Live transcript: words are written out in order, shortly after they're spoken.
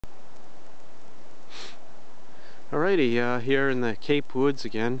Alrighty, here in the Cape Woods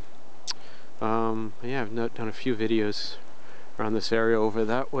again. Yeah, I've done a few videos around this area over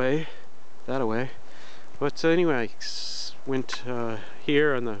that way, But anyway, I went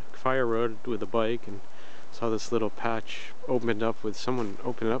here on the fire road with a bike and saw this little patch opened up with someone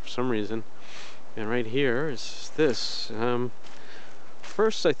opened it up for some reason. And right here is this.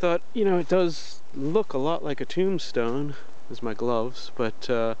 First I thought, you know, it does look a lot like a tombstone. There's my gloves,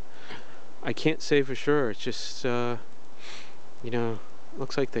 but I can't say for sure. It's just, you know,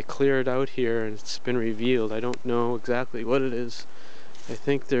 looks like they cleared out here and it's been revealed. I don't know exactly what it is. I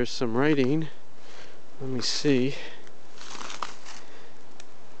think there's some writing. Let me see.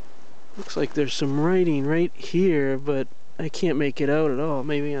 Looks like there's some writing right here, but I can't make it out at all.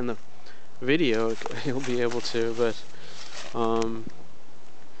 Maybe on the video you'll be able to, but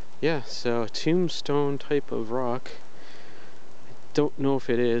yeah, so a tombstone type of rock. Don't know if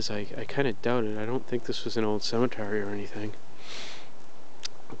it is. I kind of doubt it. I don't think this was an old cemetery or anything.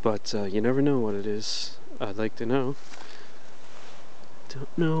 But you never know what it is. I'd like to know.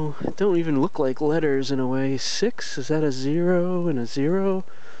 Don't know. It don't even look like letters in a way. 6? Is that a 0 and a 0?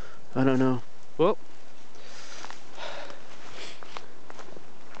 I don't know. Well,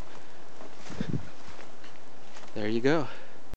 there you go.